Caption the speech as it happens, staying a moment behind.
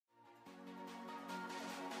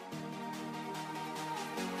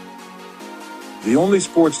the only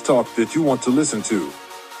sports talk that you want to listen to.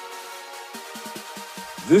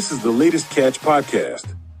 This is the Latest Catch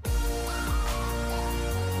Podcast.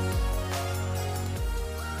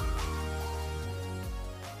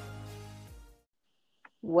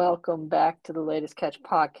 Welcome back to the Latest Catch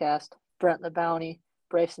Podcast. Brent the Bounty,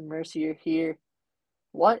 Bryson Mercier here.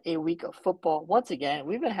 What a week of football. Once again,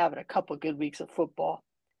 we've been having a couple good weeks of football.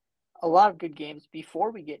 A lot of good games. Before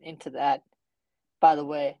we get into that, by the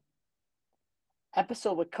way,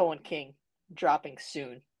 episode with Cohen King dropping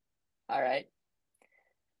soon. All right.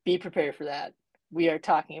 Be prepared for that. We are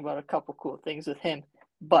talking about a couple cool things with him,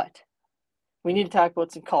 but we need to talk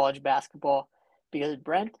about some college basketball because,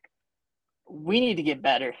 Brent, we need to get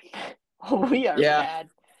better. We are bad.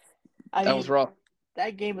 That was rough.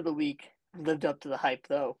 That game of the week lived up to the hype,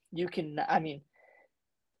 though.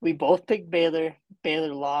 We both picked Baylor.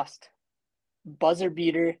 Baylor lost. Buzzer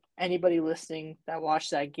beater. Anybody listening that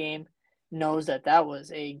watched that game knows that that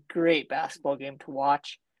was a great basketball game to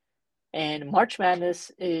watch. And March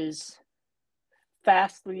Madness is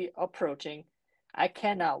fastly approaching. I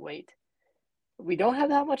cannot wait. We don't have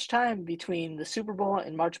that much time between the Super Bowl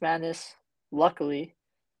and March Madness, luckily,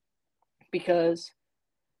 because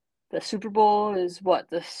the Super Bowl is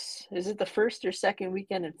is it the first or second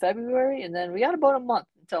weekend in February? And then we got about a month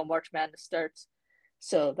until March Madness starts.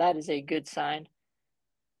 So that is a good sign.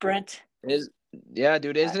 Brent?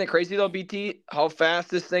 Dude, isn't it crazy though, BT, how fast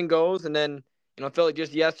this thing goes? And then, I feel like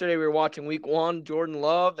just yesterday we were watching week 1, Jordan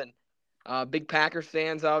Love, and big Packers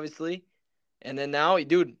fans, obviously. And then now,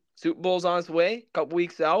 dude, Super Bowl's on its way, a couple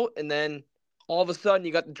weeks out, and then all of a sudden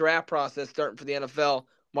you got the draft process starting for the NFL,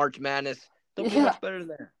 March Madness. Don't get much better than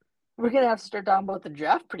that. We're going to have to start talking about the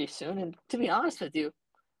draft pretty soon. And to be honest with you,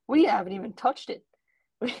 we haven't even touched it.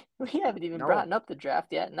 We haven't even brought up the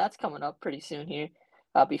draft yet, and that's coming up pretty soon here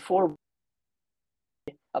before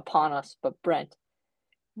upon us. But, Brent,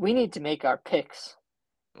 we need to make our picks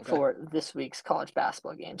for this week's college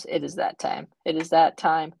basketball games. It is that time.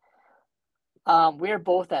 We are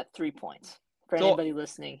both at 3 points. For anybody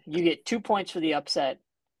listening, you get 2 points for the upset,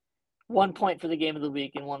 1 point for the game of the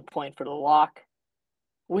week, and 1 point for the lock.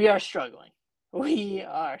 We are struggling.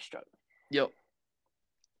 Yep.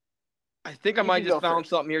 I think I might just found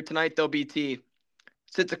something here tonight, though, BT.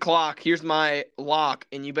 6 o'clock. Here's my lock,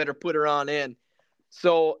 and you better put her on in.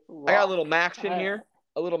 So I got a little Maction here.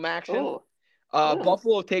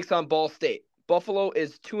 Buffalo takes on Ball State. Buffalo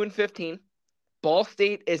is 2-15. Ball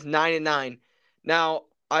State is 9-9. Now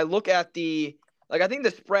I look at I think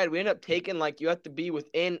the spread we end up taking you have to be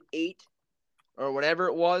within 8 or whatever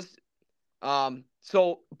it was.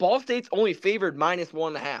 So Ball State's only favored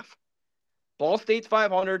 -1.5. Ball State's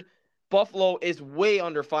 500. Buffalo is way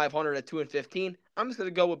under 500 at 2-15. I'm just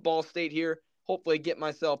gonna go with Ball State here. Hopefully, get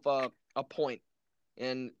myself a point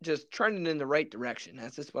and just trending in the right direction.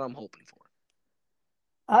 That's just what I'm hoping for.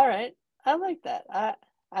 All right, I like that.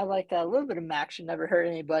 I like that. A little bit of action never hurt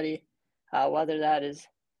anybody, whether that is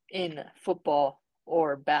in football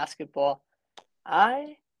or basketball.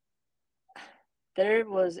 There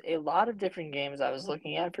was a lot of different games I was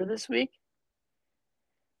looking at for this week,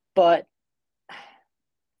 but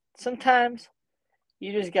sometimes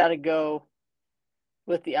you just got to go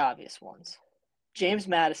with the obvious ones. James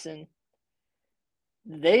Madison,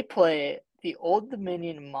 they play the Old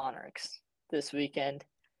Dominion Monarchs this weekend,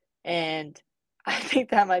 and I think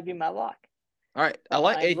that might be my lock. All right.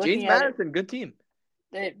 James Madison, good team.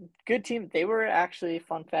 Good team. They were actually,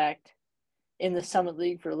 fun fact, in the Summit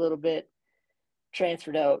League for a little bit,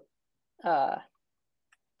 transferred out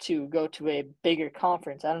to go to a bigger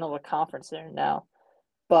conference. I don't know what conference they're in now,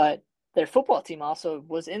 but their football team also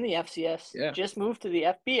was in the FCS, just moved to the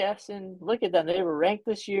FBS, and look at them. They were ranked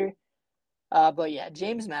this year. But yeah,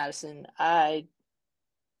 James Madison, I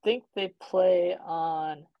think they play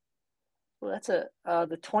on that's the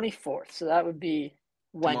 24th, so that would be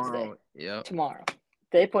Wednesday. Tomorrow.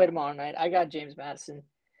 They play tomorrow night. I got James Madison.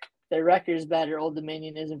 Their record is better. Old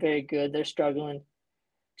Dominion isn't very good. They're struggling.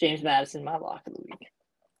 James Madison, my lock of the week.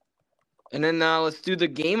 And then let's do the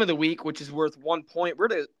game of the week, which is worth 1 point. We're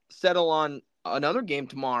to settle on another game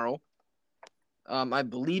tomorrow. I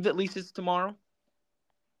believe at least it's tomorrow.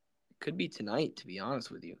 It could be tonight, to be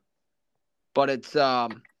honest with you. But it's for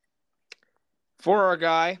our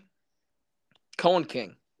guy, Cohen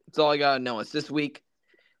King. That's all I got to know. It's this week.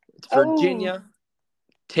 It's Virginia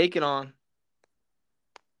taking on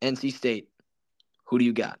NC State. Who do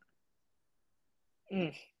you got?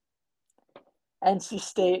 NC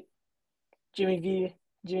State, Jimmy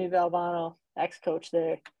Valvano, ex-coach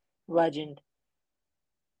there, legend.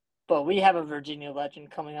 But we have a Virginia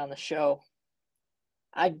legend coming on the show.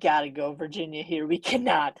 I got to go Virginia here. We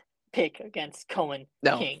cannot pick against Cohen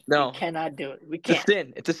No, King. no. We cannot do it. We It's a can't.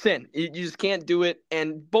 sin. It's a sin. You just can't do it.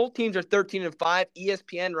 And both teams are 13-5.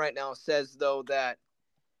 ESPN right now says, though, that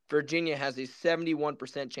Virginia has a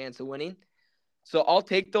 71% chance of winning. So I'll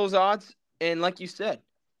take those odds. And like you said,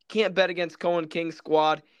 can't bet against Cohen King's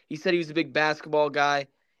squad. He said he was a big basketball guy.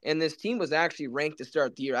 And this team was actually ranked to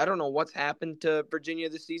start the year. I don't know what's happened to Virginia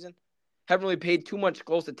this season. Haven't really paid too much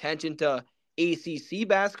close attention to ACC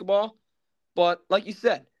basketball. But like you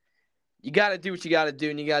said, you got to do what you got to do,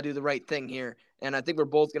 and you got to do the right thing here. And I think we're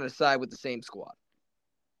both going to side with the same squad.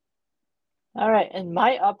 All right, and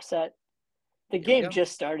my upset, the Here we game go.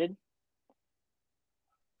 just started.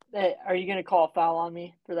 Are you going to call a foul on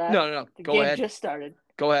me for that? No. The Go game ahead. just started.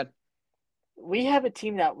 Go ahead. We have a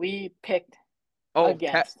team that we picked Oh,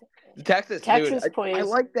 against. Texas, Texas dude. plays I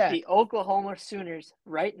like that. the Oklahoma Sooners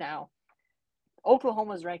right now.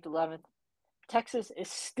 Oklahoma is ranked 11th. Texas is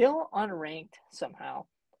still unranked somehow.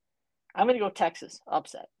 I'm going to go Texas,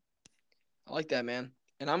 upset. I like that, man.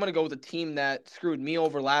 And I'm going to go with a team that screwed me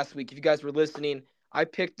over last week. If you guys were listening, I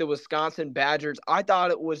picked the Wisconsin Badgers. I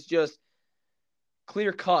thought it was just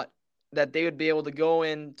clear cut that they would be able to go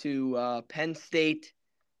into Penn State,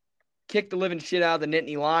 kick the living shit out of the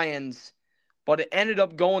Nittany Lions, but it ended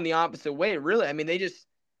up going the opposite way, really. I mean,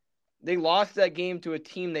 they lost that game to a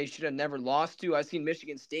team they should have never lost to. I've seen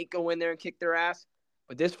Michigan State go in there and kick their ass.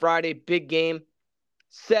 But this Friday, big game,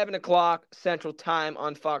 7 o'clock Central Time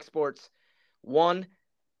on Fox Sports 1.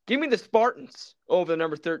 Give me the Spartans over the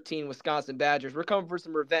number 13 Wisconsin Badgers. We're coming for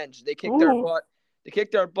some revenge. They kicked our butt. They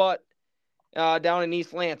kicked our butt down in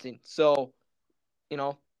East Lansing. So,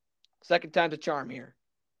 second time's a charm here.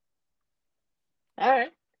 All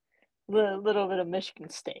right. Little bit of Michigan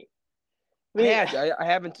State. I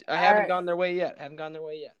haven't gone their way yet.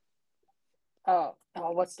 Oh,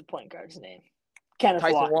 what's the point guard's name? Kenneth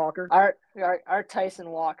Tyson Walker. Our Tyson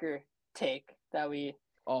Walker take that we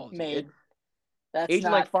made. That's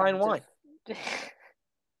aging not like fine wine.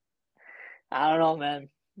 I don't know, man.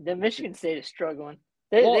 The Michigan State is struggling.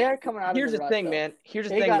 They are coming out of the rut. Here's the thing, man.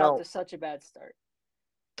 They got off to such a bad start.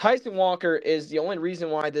 Tyson Walker is the only reason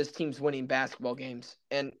why this team's winning basketball games.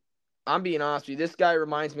 And I'm being honest with you, this guy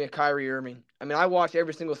reminds me of Kyrie Irving. I mean, I watch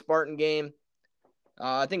every single Spartan game.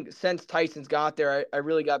 I think since Tyson's got there, I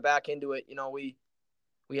really got back into it.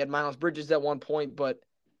 We had Miles Bridges at one point, but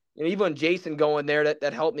even when Jason going there,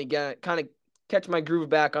 that helped me kind of catch my groove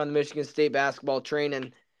back on the Michigan State basketball train.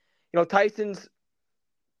 And Tyson's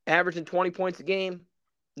averaging 20 points a game.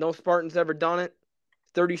 No Spartan's ever done it.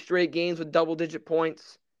 30 straight games with double-digit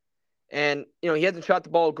points. And, he hasn't shot the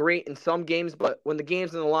ball great in some games, but when the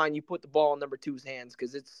game's on the line, you put the ball in number 2's hands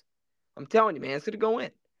because I'm telling you, man, it's going to go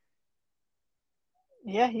in.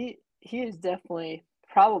 Yeah, he is definitely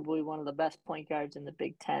probably one of the best point guards in the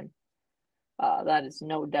Big Ten. That is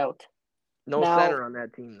no doubt. No center on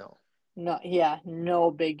that team, though.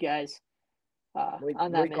 No big guys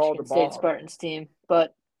on that called Michigan the ball. State Spartans team.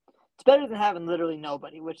 But it's better than having literally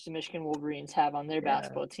nobody, which the Michigan Wolverines have on their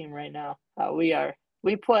basketball team right now.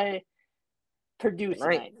 We play Purdue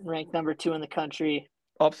tonight, ranked number 2 in the country.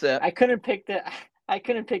 Upset. I couldn't pick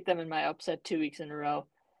them in my upset 2 weeks in a row.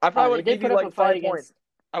 I probably would have given you like 5 points.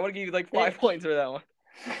 I would have given you like 5 points for that one.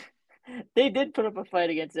 They did put up a fight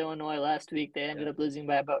against Illinois last week. They ended up losing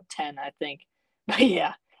by about 10, I think. But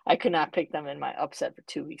yeah, I could not pick them in my upset for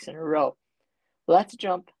 2 weeks in a row. Let's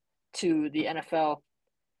jump to the NFL.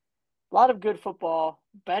 A lot of good football,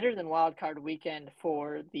 better than Wild Card Weekend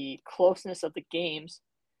for the closeness of the games.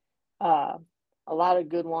 A lot of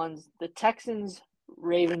good ones. The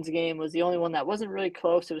Texans-Ravens game was the only one that wasn't really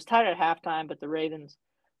close. It was tied at halftime, but the Ravens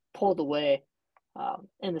pulled away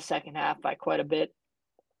in the second half by quite a bit.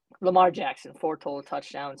 Lamar Jackson, 4 total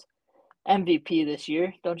touchdowns. MVP this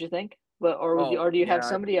year, don't you think? Or do you have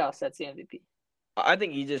somebody else that's the MVP? I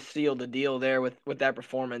think he just sealed the deal there with that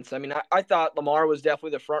performance. I mean, I thought Lamar was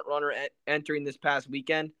definitely the front runner entering this past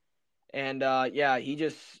weekend. And, he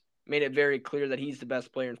just made it very clear that he's the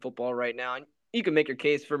best player in football right now. And you can make your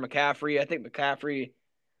case for McCaffrey. I think McCaffrey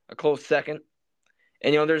a close second.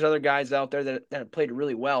 And, there's other guys out there that have played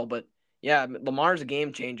really well. But, yeah, Lamar's a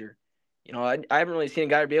game changer. I haven't really seen a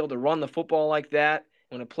guy be able to run the football like that.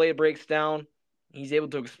 When a play breaks down, he's able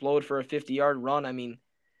to explode for a 50-yard run. I mean,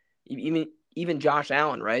 even Josh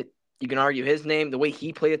Allen, right? You can argue his name, the way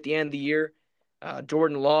he played at the end of the year.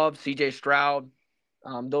 Jordan Love, C.J. Stroud,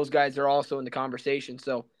 those guys are also in the conversation.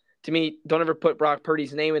 So, to me, don't ever put Brock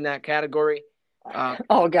Purdy's name in that category. We're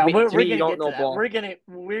gonna get to that.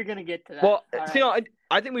 We're gonna get to that. Well,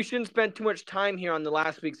 I think we shouldn't spend too much time here on the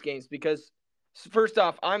last week's games because, first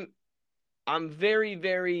off, I'm very,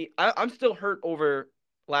 very. I'm still hurt over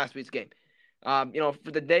last week's game.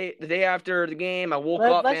 For the day after the game, I woke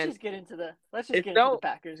up, Let's man. just get into the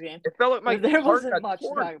Packers game. It felt like my There heart wasn't got much to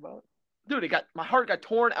torn. talk about. Dude, my heart got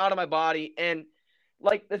torn out of my body. And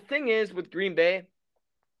like the thing is with Green Bay,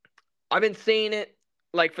 I've been saying it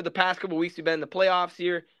like for the past couple weeks. We've been in the playoffs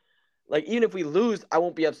here. Like even if we lose, I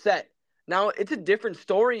won't be upset. Now it's a different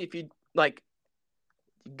story if you like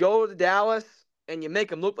go to Dallas and you make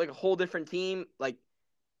them look like a whole different team. Like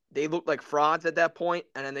they looked like frauds at that point,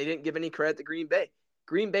 and then they didn't give any credit to Green Bay.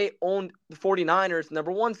 Green Bay owned the 49ers,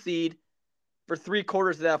 number 1 seed, for 3/4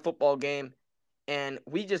 of that football game, and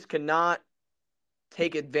we just could not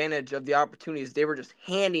take advantage of the opportunities they were just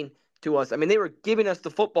handing to us. I mean, they were giving us the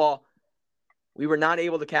football. We were not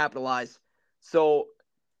able to capitalize. So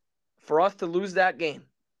for us to lose that game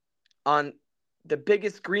on the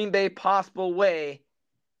biggest Green Bay possible way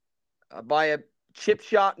by a chip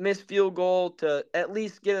shot missed field goal to at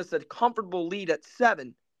least get us a comfortable lead at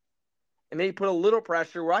 7 and maybe put a little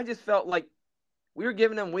pressure where I just felt like we were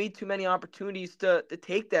giving them way too many opportunities to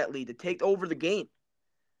take that lead, to take over the game.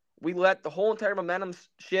 We let the whole entire momentum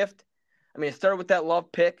shift. I mean, it started with that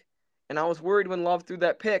Love pick, and I was worried when Love threw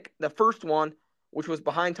that pick, the first one, which was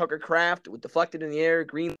behind Tucker Kraft, with deflected in the air,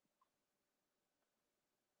 green.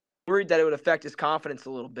 Worried that it would affect his confidence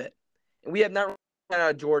a little bit. And we have not run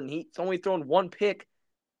out of Jordan. He's only thrown 1 pick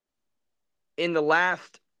in the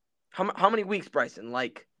last how many weeks, Bryson?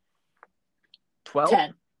 Like 12?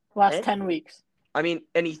 10. Last 10 weeks. I mean,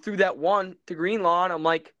 and he threw that one to Greenlaw, and I'm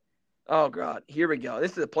like, oh, God, here we go.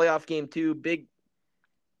 This is a playoff game, too. Big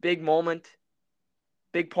moment.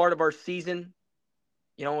 Big part of our season.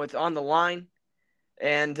 It's on the line.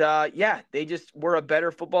 And, they just were a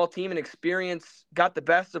better football team, and experience got the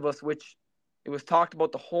best of us, which it was talked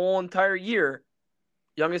about the whole entire year.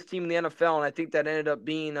 Youngest team in the NFL, and I think that ended up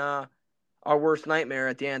being our worst nightmare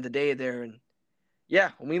at the end of the day there. And,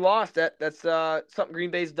 yeah, when we lost, that's something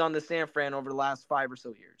Green Bay's done to San Fran over the last 5 or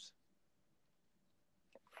so years.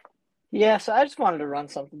 Yeah, so I just wanted to run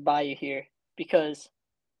something by you here because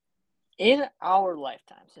in our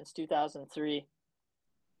lifetime, since 2003,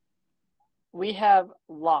 we have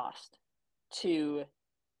lost to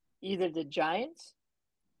either the Giants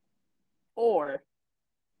or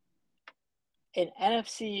an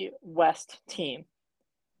NFC West team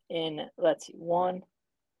in, let's see, 1,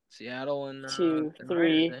 Seattle and 2, the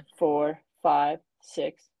 3, Niners, 4, 5,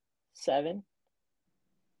 6, 7,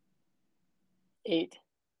 8,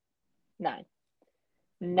 9.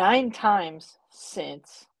 9 times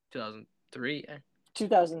since 2003,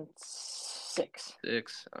 2006.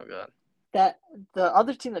 6. Oh God. That the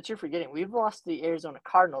other team that you're forgetting, we've lost the Arizona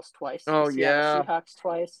Cardinals twice, Oh, the Seattle yeah. Seahawks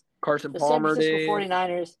twice, Carson the San Palmer Francisco days.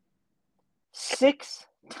 49ers 6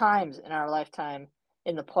 times in our lifetime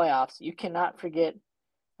in the playoffs. You cannot forget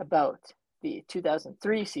about the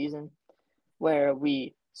 2003 season where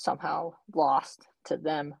we somehow lost to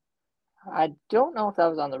them. I don't know if that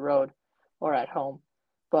was on the road or at home,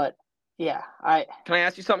 but yeah, Can I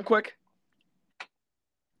ask you something quick?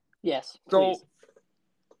 Yes, So please.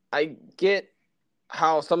 I get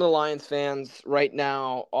how some of the Lions fans right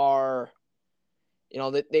now are,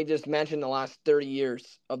 they just mentioned the last 30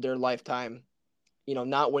 years of their lifetime,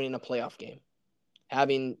 not winning a playoff game,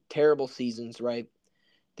 having terrible seasons, right?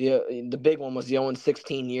 The big one was the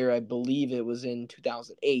 0-16 year. I believe it was in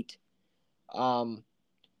 2008.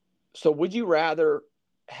 So would you rather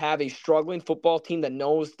have a struggling football team that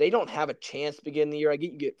knows they don't have a chance to begin the year? I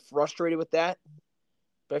get you get frustrated with that,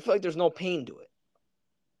 but I feel like there's no pain to it.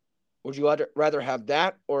 Would you rather have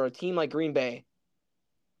that or a team like Green Bay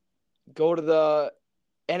go to the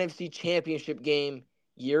NFC Championship game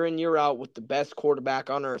year in, year out with the best quarterback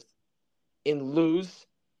on earth and lose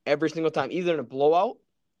every single time, either in a blowout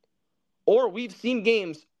or we've seen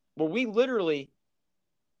games where we literally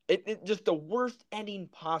it just the worst ending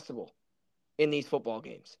possible in these football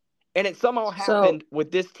games. And it somehow happened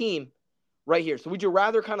with this team right here. So would you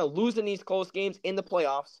rather kind of lose in these close games in the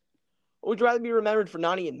playoffs, or would you rather be remembered for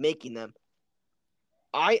not even making them?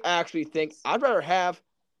 I actually think I'd rather have,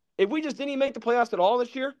 if we just didn't even make the playoffs at all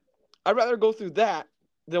this year, I'd rather go through that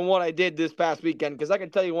than what I did this past weekend. Because I can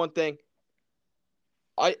tell you one thing,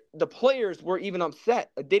 the players were even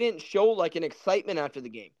upset. They didn't show like an excitement after the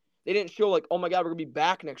game. They didn't show like, oh my God, we're going to be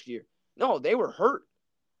back next year. No, they were hurt.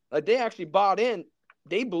 Like they actually bought in.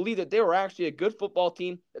 They believed that they were actually a good football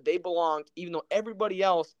team, that they belonged, even though everybody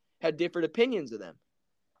else had different opinions of them.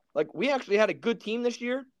 Like we actually had a good team this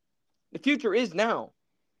year. The future is now.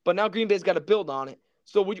 But now Green Bay's got to build on it.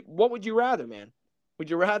 So what would you rather, man?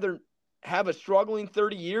 Would you rather have a struggling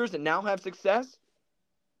 30 years and now have success?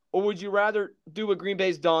 Or would you rather do what Green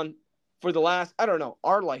Bay's done for the last, I don't know,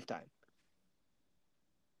 our lifetime?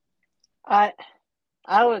 I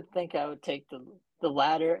I would think I would take the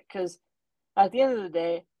latter because at the end of the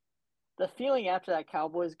day, the feeling after that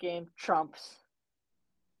Cowboys game trumps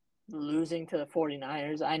losing to the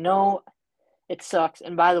 49ers. I know it sucks.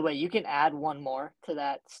 And by the way, you can add one more to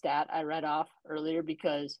that stat I read off earlier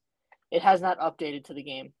because it has not updated to the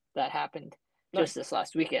game that happened just Nice. this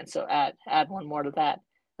last weekend. So add one more to that.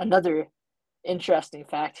 Another interesting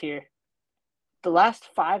fact here. The last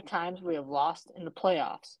 5 times we have lost in the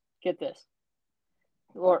playoffs. Get this.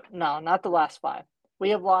 Or no, not the last 5. We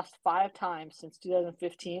have lost 5 times since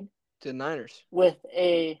 2015 To the Niners. with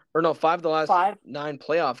a Or no, 5 of the last 5 9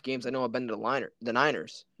 playoff games I know have been to the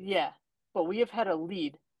Niners. yeah, but we have had a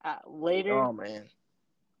lead at later Oh, man.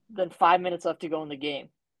 than 5 minutes left to go in the game.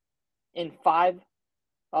 In 5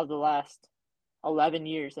 of the last 11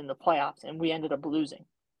 years in the playoffs, and we ended up losing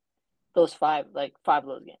those 5 of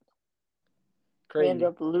those games. Crazy. We ended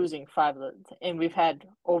up losing 5 of those, and we've had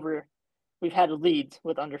leads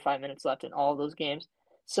with under 5 minutes left in all of those games.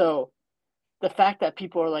 So the fact that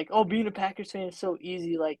people are like, "Oh, being a Packers fan is so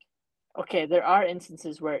easy," like, okay, there are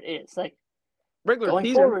instances where it is. Like Regular going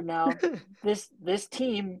season. forward now, this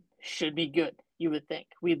team should be good. You would think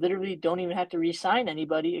we literally don't even have to re-sign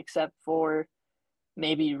anybody except for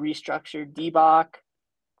maybe restructure D-Bach,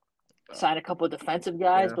 sign a couple of defensive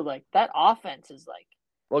guys, Yeah. but like that offense is like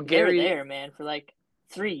Well, they're Gary, there, man, for like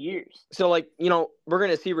 3 years. so like, we're going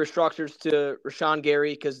to see restructures to Rashawn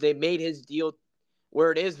Gary because they made his deal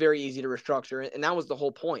where it is very easy to restructure, and that was the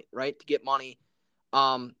whole point, right? To get money.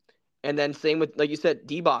 And then same with, like you said,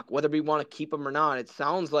 D-Bach, whether we want to keep him or not. It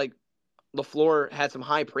sounds like LaFleur had some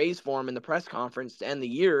high praise for him in the press conference to end the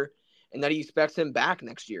year, and that he expects him back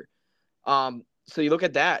next year. So you look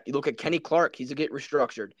at that. You look at Kenny Clark. He's to get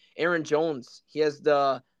restructured. Aaron Jones. He has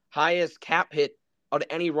the highest cap hit out of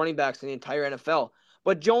any running backs in the entire NFL.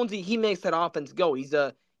 But Jonesy, he makes that offense go. He's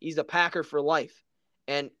a Packer for life,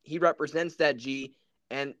 and he represents that G.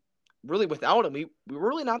 And really, without him, we were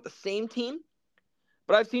really not the same team.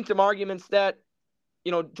 But I've seen some arguments that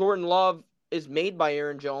Jordan Love is made by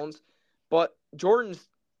Aaron Jones, but Jordan's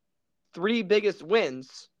 3 biggest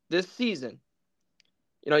wins this season.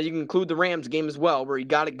 You can include the Rams game as well, where he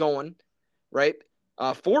got it going, right?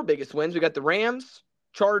 4 biggest wins. We got the Rams,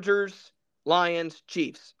 Chargers, Lions,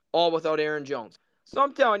 Chiefs, all without Aaron Jones. So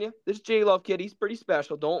I'm telling you, this J-Love kid, he's pretty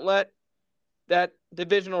special. Don't let that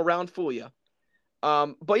divisional round fool you.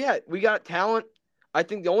 But yeah, we got talent. I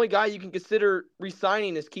think the only guy you can consider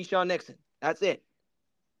re-signing is Keyshawn Nixon. That's it.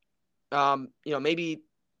 Maybe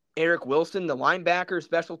Eric Wilson, the linebacker,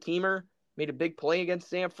 special teamer, made a big play against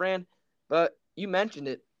San Fran. But you mentioned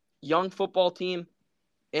it, young football team,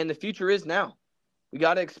 and the future is now. We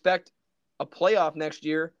got to expect a playoff next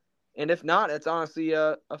year, and if not, it's honestly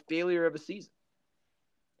a failure of a season.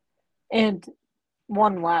 And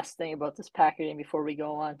one last thing about this Packer game before we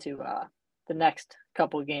go on to the next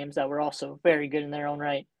couple of games that were also very good in their own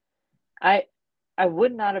right. I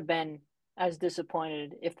would not have been as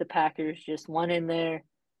disappointed if the Packers just went in there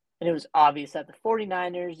and it was obvious that the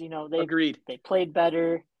 49ers, Agreed. They played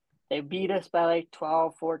better. They beat us by like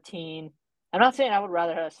 12, 14. I'm not saying I would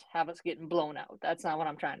rather have us getting blown out. That's not what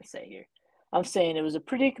I'm trying to say here. I'm saying it was a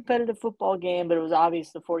pretty competitive football game, but it was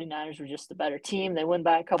obvious the 49ers were just the better team. They win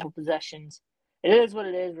by a couple possessions. It is what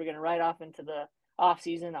it is. We're going to ride off into the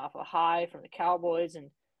offseason off a high from the Cowboys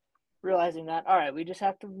and realizing that, all right, we just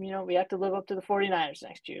have to, we have to live up to the 49ers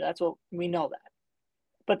next year. That's what we know that.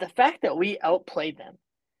 But the fact that we outplayed them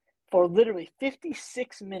for literally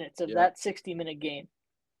 56 minutes of that 60-minute game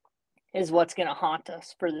is what's going to haunt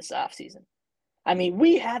us for this offseason. I mean,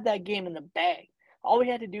 we had that game in the bag. All we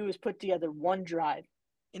had to do was put together one drive.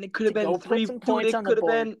 And it could have been 3 points on the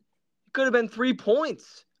board. It could have been 3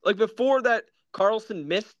 points. Like before that, Carlson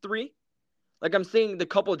missed 3. Like I'm saying, the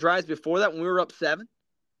couple of drives before that when we were up 7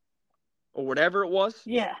 or whatever it was.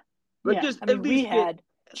 Yeah. But yeah. just I mean, at least we had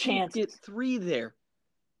chances. Get 3 there.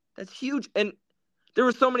 That's huge. And there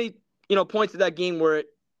were so many, points of that game where it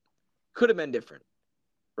could have been different,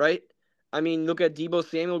 right? I mean, look at Deebo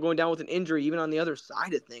Samuel going down with an injury, even on the other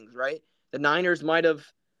side of things, right? The Niners might have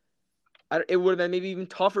 – it would have been maybe even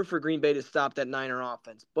tougher for Green Bay to stop that Niner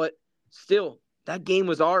offense. But still, that game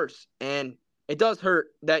was ours. And it does hurt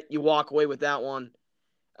that you walk away with that one,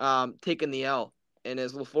 taking the L. And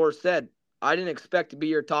as LaFleur said, I didn't expect to be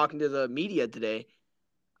here talking to the media today.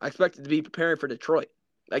 I expected to be preparing for Detroit.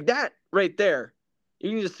 Like that right there, you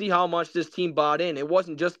can just see how much this team bought in. It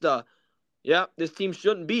wasn't just this team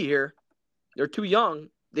shouldn't be here. They're too young.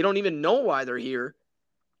 They don't even know why they're here.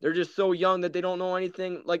 They're just so young that they don't know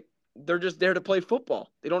anything. Like, they're just there to play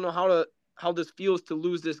football. They don't know how this feels to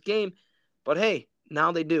lose this game. But, hey,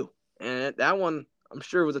 now they do. And that one, I'm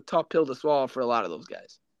sure it was a tough pill to swallow for a lot of those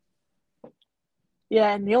guys.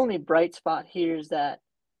 Yeah, and the only bright spot here is that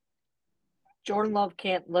Jordan Love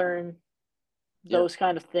can't learn those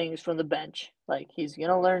kind of things from the bench. Like, he's going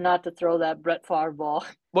to learn not to throw that Brett Favre ball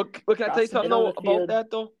But can I tell across you the something, middle though, of the about field.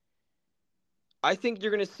 that, though? I think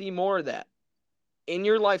you're going to see more of that in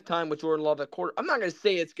your lifetime with Jordan Love at quarter. I'm not going to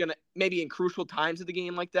say it's going to maybe in crucial times of the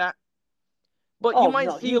game like that, but you Oh, might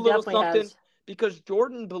no, see he a little definitely something has. because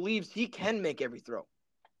Jordan believes he can make every throw.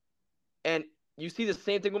 And you see the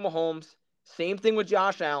same thing with Mahomes, same thing with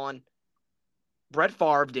Josh Allen. Brett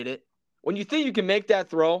Favre did it. When you think you can make that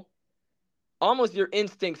throw, almost your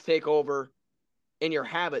instincts take over in your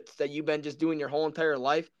habits that you've been just doing your whole entire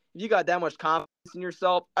life. If you got that much confidence in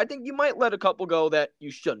yourself, I think you might let a couple go that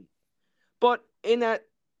you shouldn't. But in that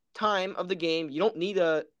time of the game, you don't need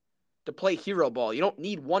to play hero ball. You don't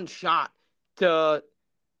need one shot to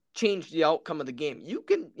change the outcome of the game. You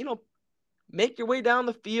can, make your way down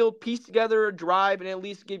the field, piece together a drive, and at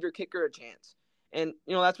least give your kicker a chance. And,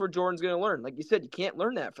 that's where Jordan's going to learn. Like you said, you can't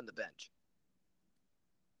learn that from the bench.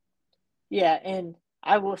 Yeah, and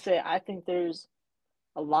I will say I think there's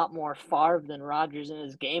a lot more Favre than Rodgers in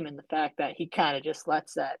his game, and the fact that he kind of just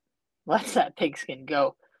lets that pigskin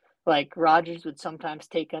go. Like, Rodgers would sometimes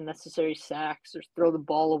take unnecessary sacks or throw the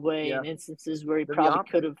ball away Yeah. in instances where he They're the probably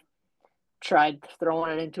opposite. could have tried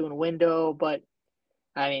throwing it into a window. But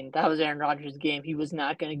I mean, that was Aaron Rodgers' game. He was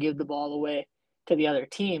not going to give the ball away to the other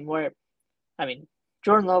team. Where, I mean,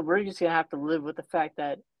 Jordan Love, we're just going to have to live with the fact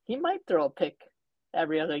that he might throw a pick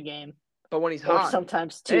every other game. But when he's Or hot,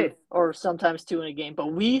 sometimes two in a game.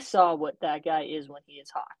 But we saw what that guy is when he is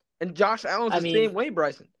hot. And Josh Allen's I the mean, same way,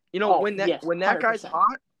 Bryson. When that yes, when that guy's 100%.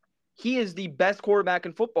 hot, he is the best quarterback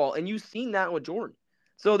in football, and you've seen that with Jordan.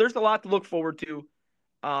 So there's a lot to look forward to.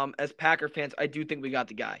 As Packer fans, I do think we got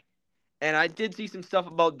the guy. And I did see some stuff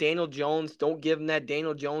about Daniel Jones. Don't give him that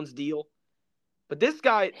Daniel Jones deal. But this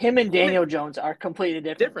guy, Him and Daniel Jones are completely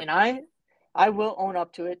different. And I will own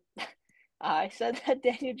up to it. I said that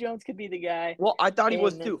Daniel Jones could be the guy. Well, I thought he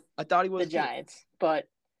was in too. I thought he was the too. Giants. But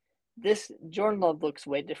this Jordan Love looks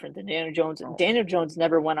way different than Daniel Jones. Oh. Daniel Jones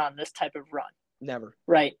never went on this type of run. Never.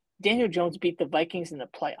 Right. Daniel Jones beat the Vikings in the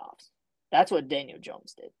playoffs. That's what Daniel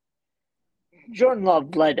Jones did. Jordan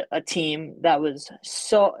Love led a team that was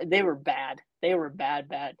they were bad. They were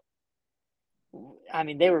bad. I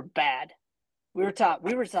mean, they were bad. We were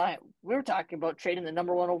talking about trading the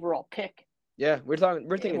number 1 overall pick. Yeah, we're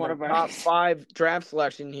thinking one like of our top 5 draft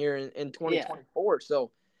selection here in 2024. Yeah.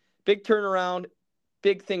 So big turnaround,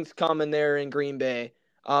 big things coming there in Green Bay.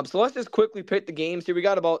 So let's just quickly pick the games here. We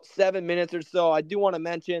got about 7 minutes or so. I do want to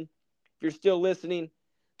mention, if you're still listening,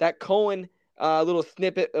 that Cohen little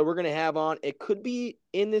snippet that we're going to have on, it could be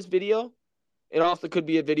in this video. It also could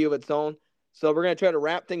be a video of its own. So we're going to try to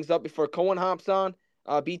wrap things up before Cohen hops on.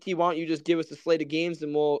 BT, why don't you just give us a slate of games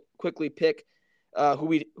and we'll quickly pick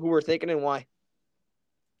who we're thinking and why.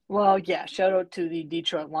 Well, yeah, shout out to the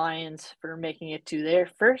Detroit Lions for making it to their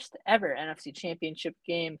first ever NFC Championship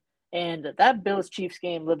game. And that Bills-Chiefs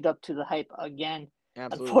game lived up to the hype again.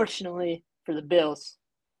 Absolutely. Unfortunately for the Bills,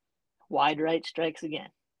 wide right strikes again.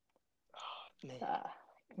 Oh,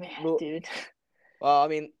 man, dude. Well, I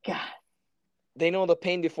mean, God. They know the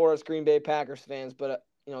pain before us Green Bay Packers fans, but,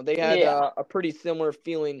 they had a pretty similar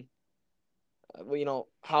feeling,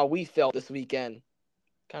 how we felt this weekend.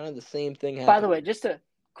 Kind of the same thing happened. By the way, just a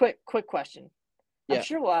quick question. Yeah. I'm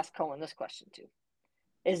sure we'll ask Cohen this question too.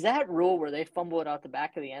 Is that rule where they fumble it out the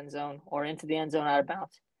back of the end zone or into the end zone out of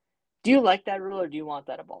bounds? Do you like that rule or do you want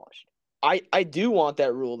that abolished? I do want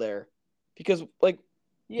that rule there because,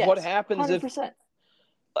 yes, what happens 100%.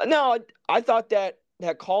 No, I thought that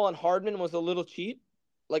call on Hardman was a little cheap.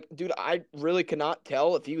 Dude, I really could not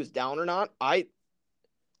tell if he was down or not.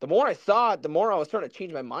 The more I saw it, the more I was trying to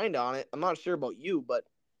change my mind on it. I'm not sure about you, but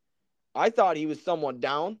I thought he was somewhat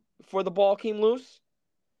down before the ball came loose.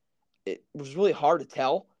 It was really hard to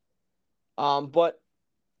tell. But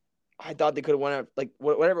I thought they could have went out,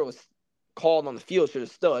 whatever was called on the field should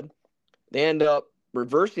have stood. They end up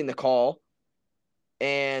reversing the call,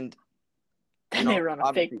 and then they run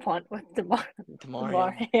a fake punt with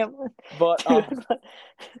Damar Hamlin. But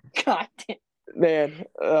God damn. Man,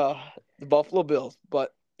 the Buffalo Bills.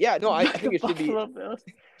 But yeah, no, I think it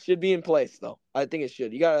should be in place though. I think it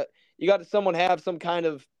should. You gotta someone have some kind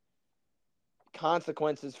of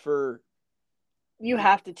consequences for. You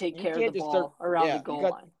have to take care of the ball around the goal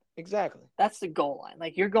line. Exactly. That's the goal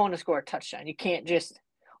line. You're going to score a touchdown. You can't just,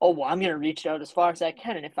 I'm going to reach out as far as I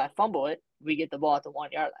can, and if I fumble it, we get the ball at the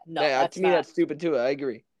 1 yard line. No, yeah, to me that's stupid too. I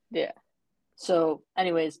agree. Yeah. So,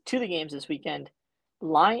 anyways, to the games this weekend: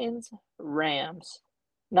 Lions, Rams,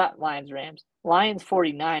 not Lions, Rams. Lions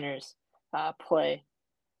 49ers play.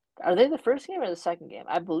 Are they the first game or the second game?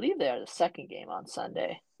 I believe they are the second game on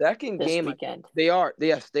Sunday Second this game, weekend. they are.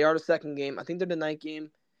 Yes, they are the second game. I think they're the night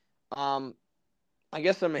game. I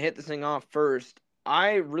guess I'm gonna hit this thing off first.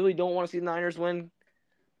 I really don't want to see the Niners win,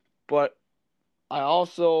 but I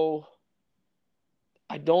also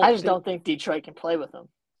I I don't just think don't think Detroit can play with them.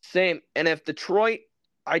 same. And if Detroit,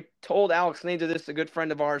 I told Alex Nader this, a good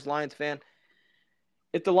friend of ours, Lions fan.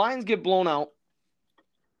 If the Lions get blown out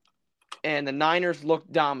and the Niners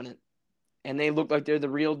look dominant and they look like they're the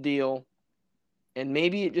real deal, and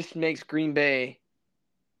maybe it just makes Green Bay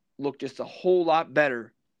look just a whole lot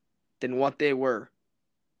better than what they were.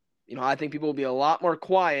 I think people will be a lot more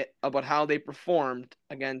quiet about how they performed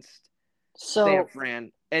against San So,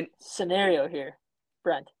 Fran. And scenario here,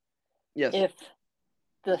 Brent. yes, If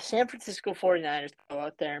the San Francisco 49ers go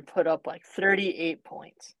out there and put up like 38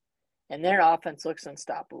 points and their offense looks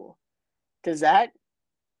unstoppable, does that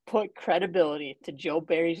put credibility to Joe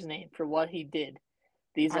Barry's name for what he did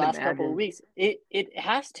these I'd last couple of imagine. weeks? It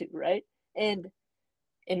has to, right? And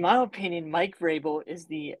in my opinion, Mike Vrabel is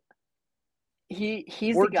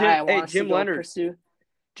he's Or the guy I want us to Jim go Leonard. pursue.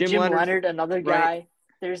 Jim Jim Leonard's Leonard, another right. guy.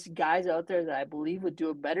 There's guys out there that I believe would do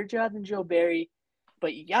a better job than Joe Barry,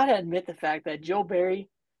 but you got to admit the fact that Joe Barry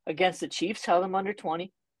against the Chiefs held them under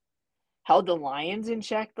 20, held the Lions in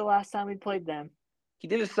check the last time we played them, He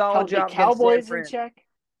did a solid held the job against San Cowboys in Fran. check,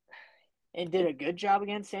 and did a good job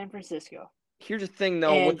against San Francisco. Here's the thing,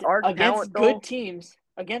 though. And With our talent, though,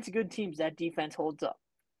 against good teams, that defense holds up.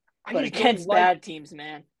 I But just don't against bad teams,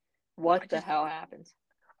 man, what the hell happens?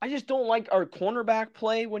 I just don't like our cornerback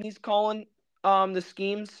play when he's calling the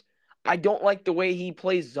schemes. I don't like the way he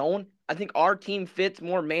plays zone. I think our team fits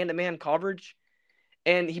more man-to-man coverage,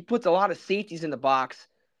 and he puts a lot of safeties in the box.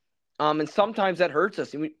 And sometimes that hurts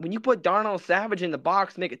us. And when you put Darnell Savage in the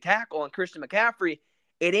box, make a tackle on Christian McCaffrey,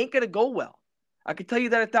 it ain't going to go well. I can tell you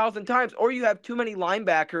that 1,000 times. Or you have too many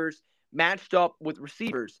linebackers matched up with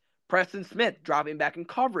receivers. Preston Smith dropping back in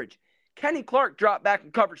coverage. Kenny Clark dropped back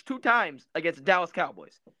in coverage 2 times against the Dallas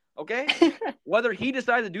Cowboys. Okay? Whether he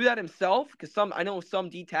decided to do that himself, because I know some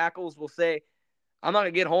D tackles will say, I'm not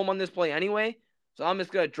going to get home on this play anyway, so I'm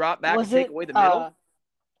just going to drop back and take away the middle.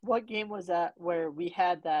 What game was that where we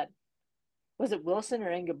had that? Was it Wilson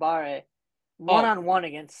or Ngabare one-on-one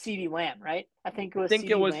against CeeDee Lamb, right? I think it was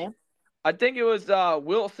CeeDee Lamb. I think it was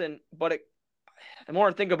Wilson, but the more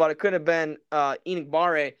I think about it, could have been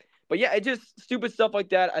Ngabare. But yeah, it just stupid stuff like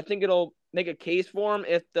that. I think it'll make a case for him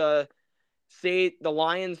if the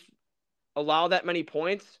Lions allow that many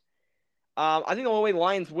points. I think the only way the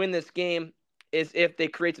Lions win this game is if they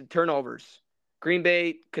create some turnovers. Green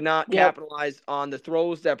Bay could not capitalize on the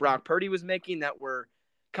throws that Brock Purdy was making that were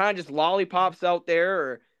kind of just lollipops out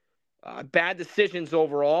there, or bad decisions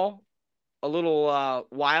overall. A little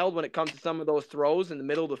wild when it comes to some of those throws in the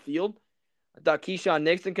middle of the field. I thought Keyshawn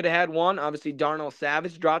Nixon could have had one. Obviously, Darnell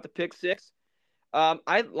Savage dropped the pick 6.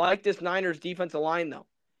 I like this Niners defensive line, though.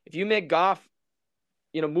 If you make Goff,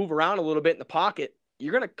 move around a little bit in the pocket,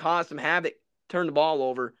 you're going to cause some havoc, turn the ball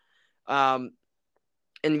over. And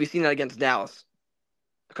we've seen that against Dallas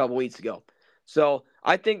a couple weeks ago. So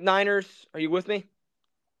I think Niners, are you with me?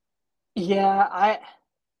 Yeah,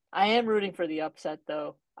 I am rooting for the upset,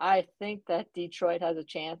 though. I think that Detroit has a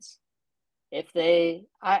chance.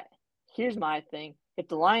 Here's my thing. If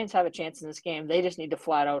the Lions have a chance in this game, they just need to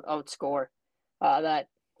flat out outscore that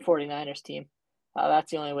 49ers team.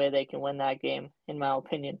 That's the only way they can win that game, in my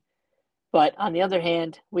opinion. But on the other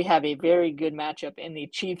hand, we have a very good matchup in the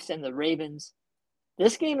Chiefs and the Ravens.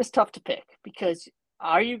 This game is tough to pick because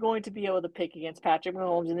are you going to be able to pick against Patrick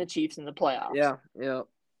Mahomes and the Chiefs in the playoffs? Yeah.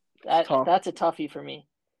 That's a toughie for me.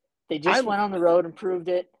 They just went on the road and proved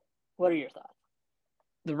it. What are your thoughts?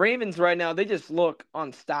 The Ravens right now, they just look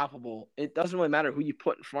unstoppable. It doesn't really matter who you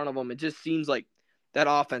put in front of them. It just seems like that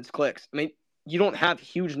offense clicks. I mean, you don't have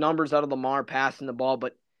huge numbers out of Lamar passing the ball,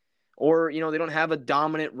 or they don't have a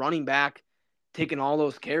dominant running back taking all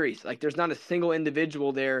those carries. Like, there's not a single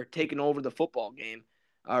individual there taking over the football game,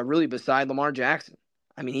 really, beside Lamar Jackson.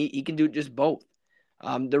 I mean, he can do just both.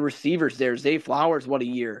 The receivers there, Zay Flowers, what a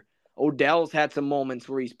year. Odell's had some moments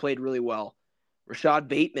where he's played really well. Rashad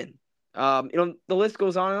Bateman. The list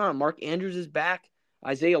goes on and on. Mark Andrews is back.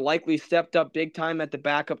 Isaiah Likely stepped up big time at the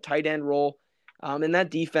backup tight end role. And that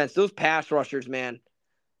defense, those pass rushers, man.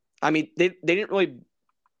 I mean, they didn't really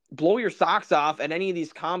blow your socks off at any of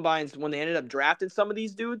these combines when they ended up drafting some of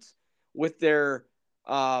these dudes with their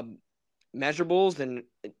measurables and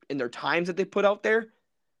their times that they put out there.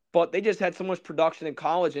 But they just had so much production in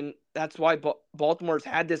college, and that's why Baltimore's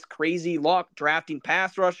had this crazy luck drafting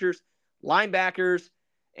pass rushers, linebackers,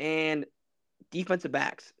 and defensive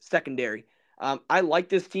backs, secondary. I like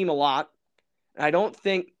this team a lot. I don't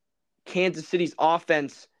think Kansas City's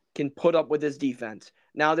offense can put up with this defense.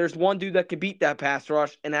 Now, there's one dude that can beat that pass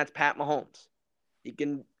rush, and that's Pat Mahomes. He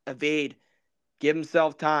can evade, give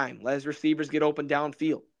himself time, let his receivers get open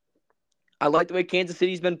downfield. I like the way Kansas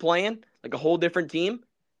City's been playing, like a whole different team.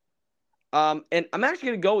 And I'm actually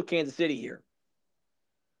going to go with Kansas City here.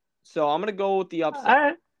 So I'm going to go with the upset. All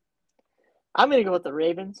right. I'm going to go with the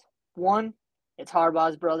Ravens. One, it's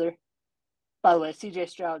Harbaugh's brother. By the way, CJ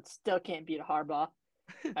Stroud still can't beat a Harbaugh.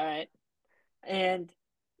 All right. And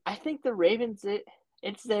I think the Ravens,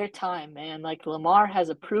 it's their time, man. Like, Lamar has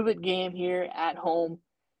a prove-it game here at home.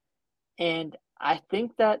 And I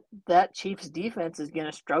think that Chiefs defense is going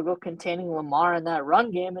to struggle containing Lamar in that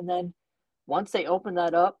run game. And then once they open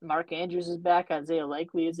that up, Mark Andrews is back. Isaiah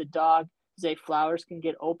Likely is a dog. Zay Flowers can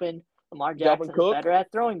get open. Lamar Jackson is better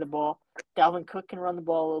at throwing the ball. Dalvin Cook can run the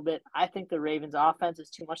ball a little bit. I think the Ravens' offense is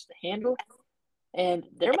too much to handle. And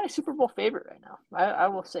they're my Super Bowl favorite right now. I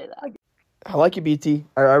will say that. I like you, BT.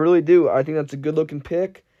 I really do. I think that's a good-looking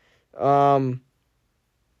pick. That's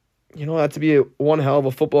to be one hell of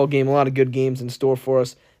a football game. A lot of good games in store for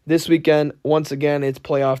us this weekend. Once again, it's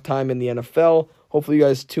playoff time in the NFL. Hopefully you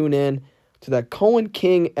guys tune in to that Cohen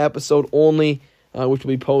King episode only, which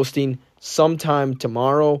we'll be posting sometime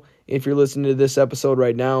tomorrow if you're listening to this episode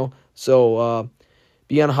right now. So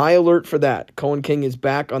be on high alert for that. Cohen King is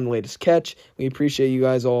back on the latest catch. We appreciate you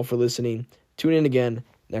guys all for listening. Tune in again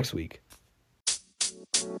next week.